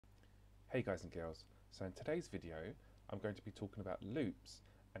Hey guys and girls, so in today's video I'm going to be talking about loops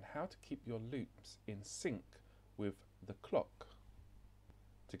and how to keep your loops in sync with the clock.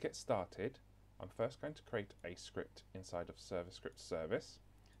 To get started, I'm first going to create a script inside of script service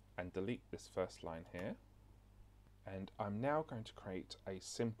and delete this first line here, and I'm now going to create a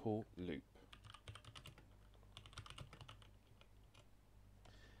simple loop.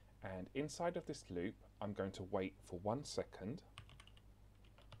 And inside of this loop I'm going to wait for 1 second,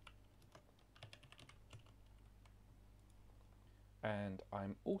 and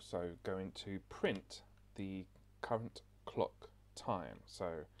I'm also going to print the current clock time.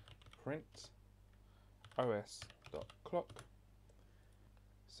 So print os.clock.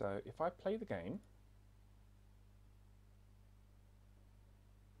 So if I play the game,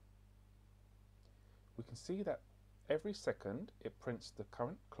 we can see that every second it prints the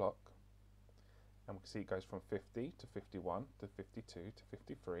current clock, and we can see it goes from 50 to 51 to 52 to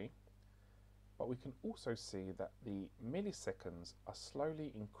 53. But we can also see that the milliseconds are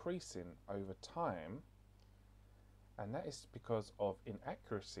slowly increasing over time, and that is because of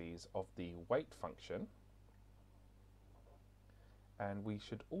inaccuracies of the wait function. And we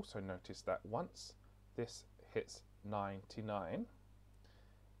should also notice that once this hits 99,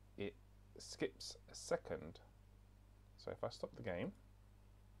 it skips a second. So if I stop the game,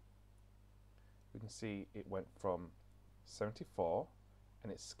 we can see it went from 74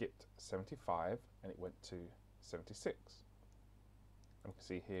 and it skipped 75 and it went to 76. And we can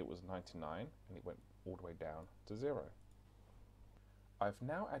see here it was 99 and it went all the way down to 0. I've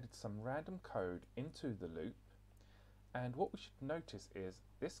now added some random code into the loop, and what we should notice is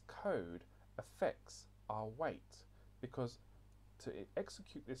this code affects our wait, because to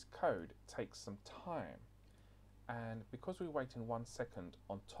execute this code takes some time, and because we're waiting 1 second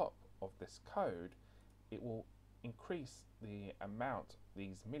on top of this code, it will increase the amount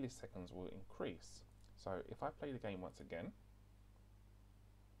these milliseconds will increase. So if I play the game once again,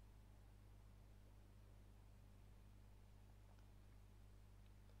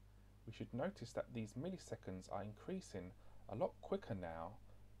 we should notice that these milliseconds are increasing a lot quicker now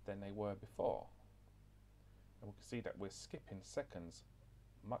than they were before. And we can see that we're skipping seconds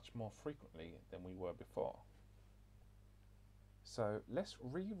much more frequently than we were before. So let's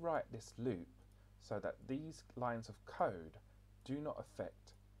rewrite this loop so that these lines of code do not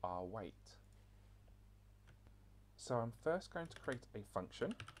affect our wait. So I'm first going to create a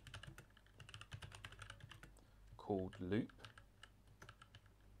function called loop,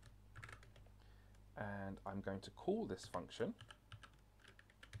 and I'm going to call this function,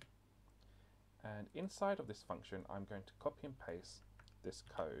 and inside of this function I'm going to copy and paste this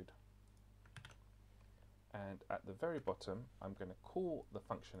code, and at the very bottom I'm going to call the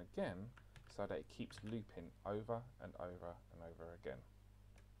function again so that it keeps looping over and over and over again.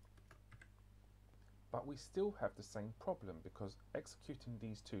 But we still have the same problem, because executing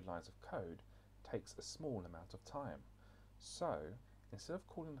these two lines of code takes a small amount of time. So instead of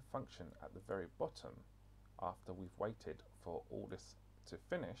calling the function at the very bottom after we've waited for all this to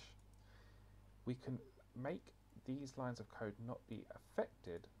finish, we can make these lines of code not be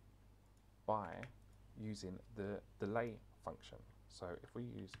affected by using the delay function. So if we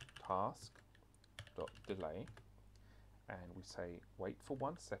use task.delay and we say wait for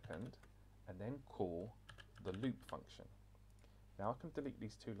 1 second and then call the loop function. Now I can delete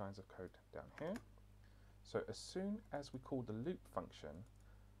these two lines of code down here. So as soon as we call the loop function,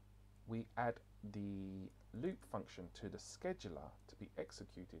 we add the loop function to the scheduler to be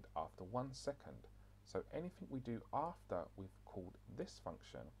executed after 1 second. So anything we do after we've called this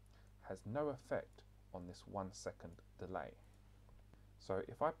function has no effect on this 1 second delay. So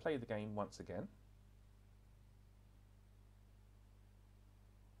if I play the game once again,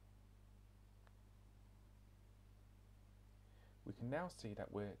 we can now see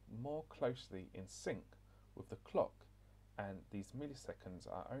that we're more closely in sync with the clock, and these milliseconds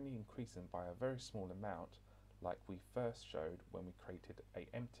are only increasing by a very small amount, like we first showed when we created an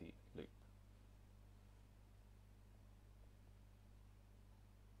empty loop.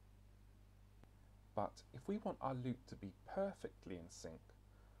 But if we want our loop to be perfectly in sync,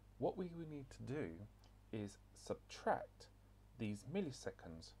 what we will need to do is subtract these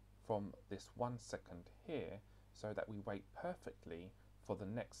milliseconds from this 1 second here, so that we wait perfectly for the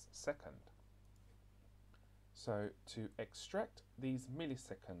next second. So to extract these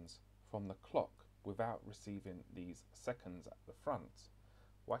milliseconds from the clock without receiving these seconds at the front,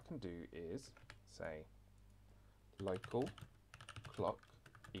 what I can do is say local clock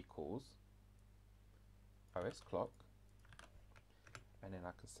equals OS clock, and then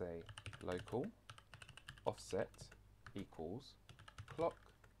I can say local offset equals clock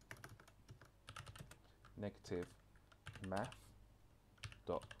negative math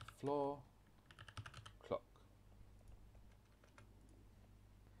dot floor clock.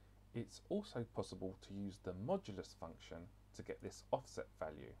 It's also possible to use the modulus function to get this offset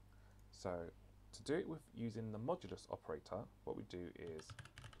value. So to do it with using the modulus operator, what we do is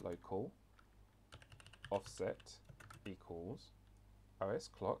local offset equals OS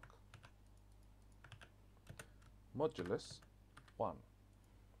clock modulus 1.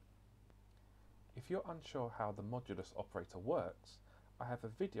 If you're unsure how the modulus operator works, I have a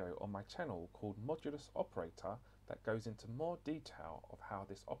video on my channel called Modulus Operator that goes into more detail of how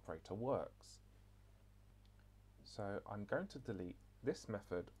this operator works. So I'm going to delete this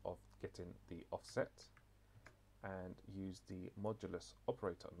method of getting the offset and use the modulus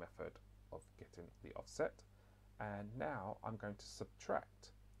operator method of getting the offset, and now I'm going to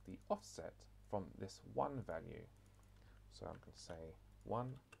subtract the offset from this 1 value. So I'm going to say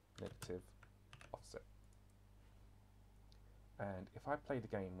 1 negative offset. And if I play the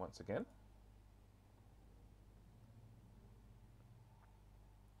game once again,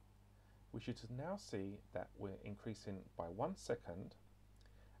 we should now see that we're increasing by 1 second,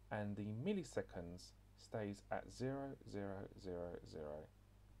 and the milliseconds stays at 0, 0, 0, 0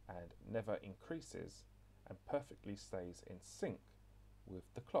 and never increases and perfectly stays in sync with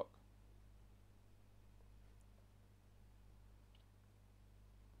the clock.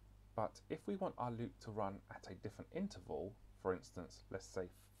 But if we want our loop to run at a different interval, for instance, let's say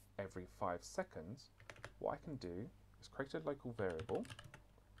every 5 seconds, what I can do is create a local variable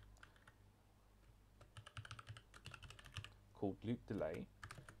called loop delay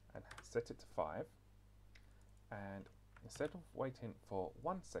and set it to 5, and instead of waiting for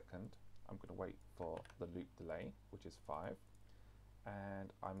 1 second, I'm going to wait for the loop delay, which is 5,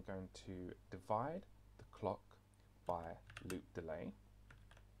 and I'm going to divide the clock by loop delay,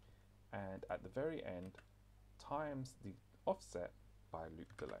 and at the very end times the offset by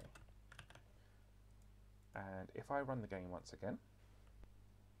loop delay. And if I run the game once again,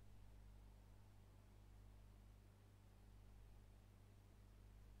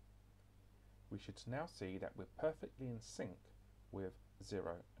 we should now see that we're perfectly in sync with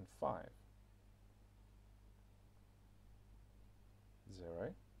 0 and 5.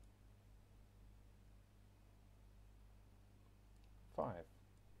 0, 5.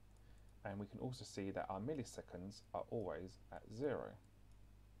 And we can also see that our milliseconds are always at 0.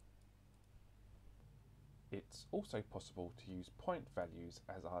 It's also possible to use point values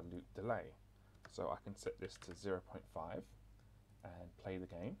as our loop delay. So I can set this to 0.5 and play the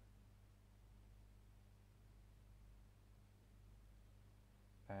game.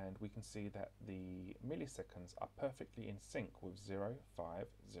 And we can see that the milliseconds are perfectly in sync with 0, 5,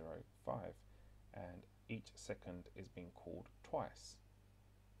 0, 5, and each second is being called twice.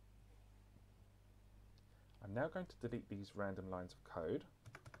 I'm now going to delete these random lines of code,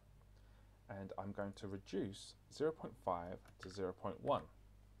 and I'm going to reduce 0.5 to 0.1.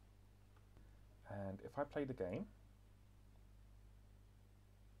 And if I play the game,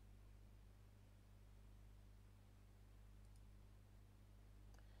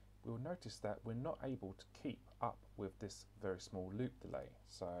 we'll notice that we're not able to keep up with this very small loop delay.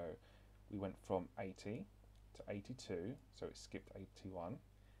 So we went from 80 to 82, so it skipped 81,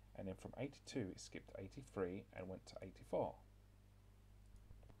 and then from 82 it skipped 83 and went to 84.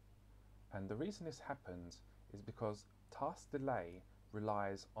 And the reason this happens is because task delay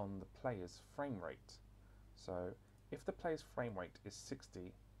relies on the player's frame rate. So if the player's frame rate is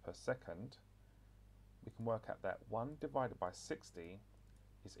 60 per second, we can work out that 1 divided by 60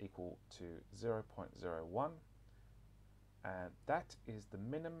 is equal to 0.01, and that is the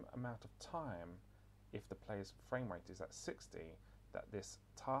minimum amount of time, if the player's frame rate is at 60, that this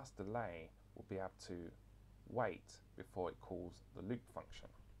task delay will be able to wait before it calls the loop function.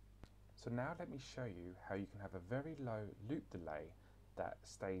 So now let me show you how you can have a very low loop delay that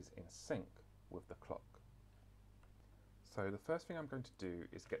stays in sync with the clock. So the first thing I'm going to do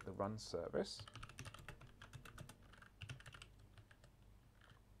is get the run service.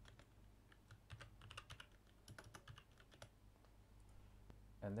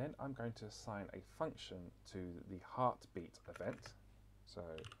 And then I'm going to assign a function to the heartbeat event. So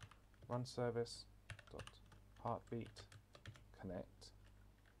run service dot heartbeat connect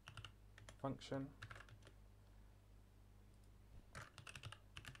function,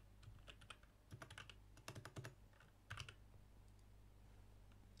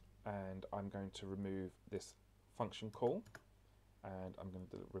 and I'm going to remove this function call, and I'm going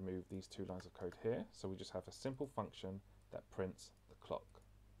to remove these 2 lines of code here, so we just have a simple function that prints the clock.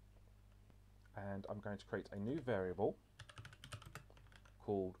 And I'm going to create a new variable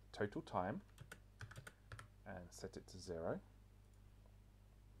called total time, and set it to 0.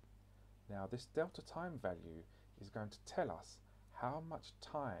 Now this delta time value is going to tell us how much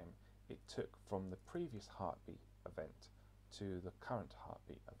time it took from the previous heartbeat event to the current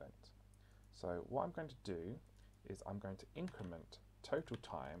heartbeat event. So what I'm going to do is I'm going to increment total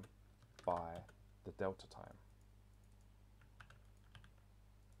time by the delta time.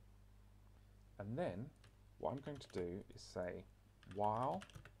 And then what I'm going to do is say while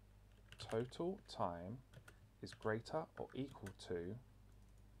total time is greater or equal to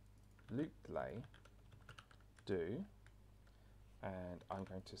loop delay do, and I'm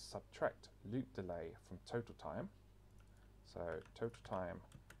going to subtract loop delay from total time. So total time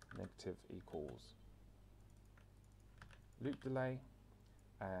negative equals loop delay,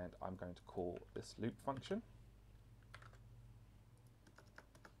 and I'm going to call this loop function.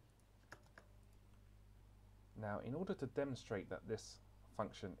 Now in order to demonstrate that this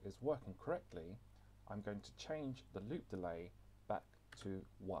function is working correctly, I'm going to change the loop delay back to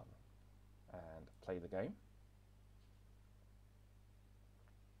 1 and play the game.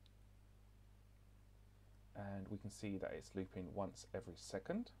 And we can see that it's looping once every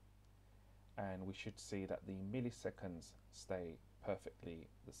second, and we should see that the milliseconds stay perfectly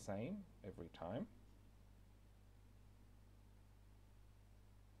the same every time.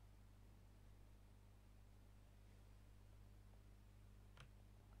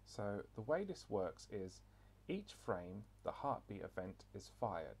 So the way this works is each frame the heartbeat event is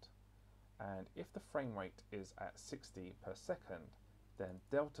fired, and if the frame rate is at 60 per second, then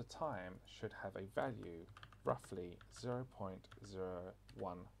delta time should have a value roughly 0.016,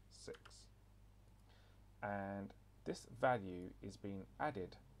 and this value is being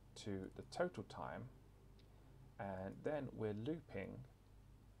added to the total time, and then we're looping,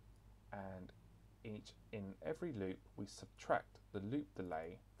 and in every loop we subtract the loop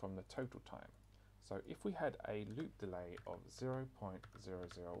delay from the total time. So if we had a loop delay of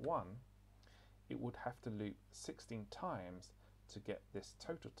 0.001, it would have to loop 16 times to get this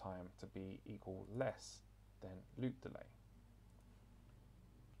total time to be equal less than loop delay.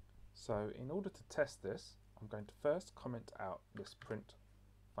 So in order to test this, I'm going to first comment out this print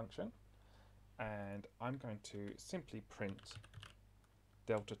function, and I'm going to simply print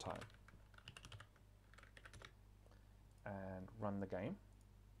delta time and run the game.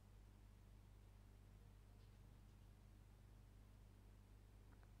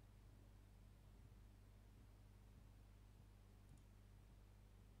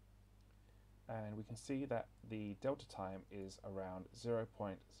 And we can see that the delta time is around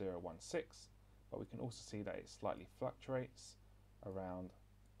 0.016, but we can also see that it slightly fluctuates around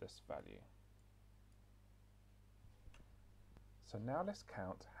this value. So now let's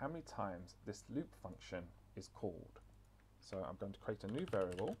count how many times this loop function is called. So I'm going to create a new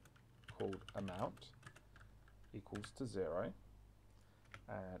variable called amount equals to 0,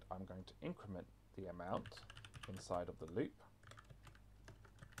 and I'm going to increment the amount inside of the loop,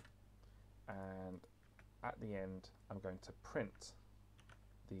 and at the end I'm going to print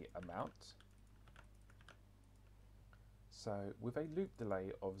the amount. So with a loop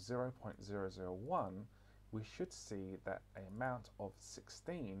delay of 0.001, we should see that an amount of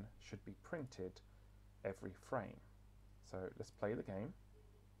 16 should be printed every frame. So let's play the game.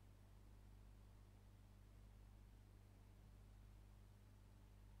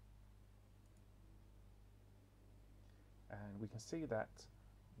 And we can see that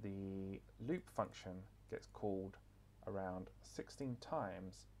the loop function gets called around 16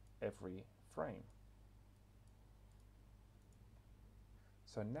 times every frame.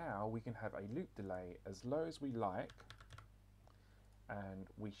 So now we can have a loop delay as low as we like, and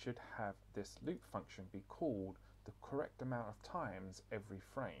we should have this loop function be called the correct amount of times every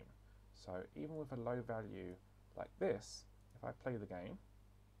frame. So even with a low value like this, if I play the game,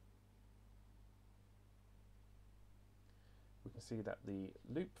 we can see that the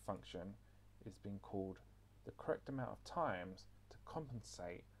loop function is being called the correct amount of times to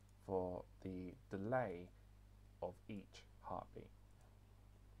compensate for the delay of each heartbeat.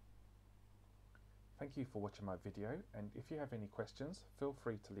 Thank you for watching my video, and if you have any questions, feel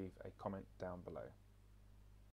free to leave a comment down below.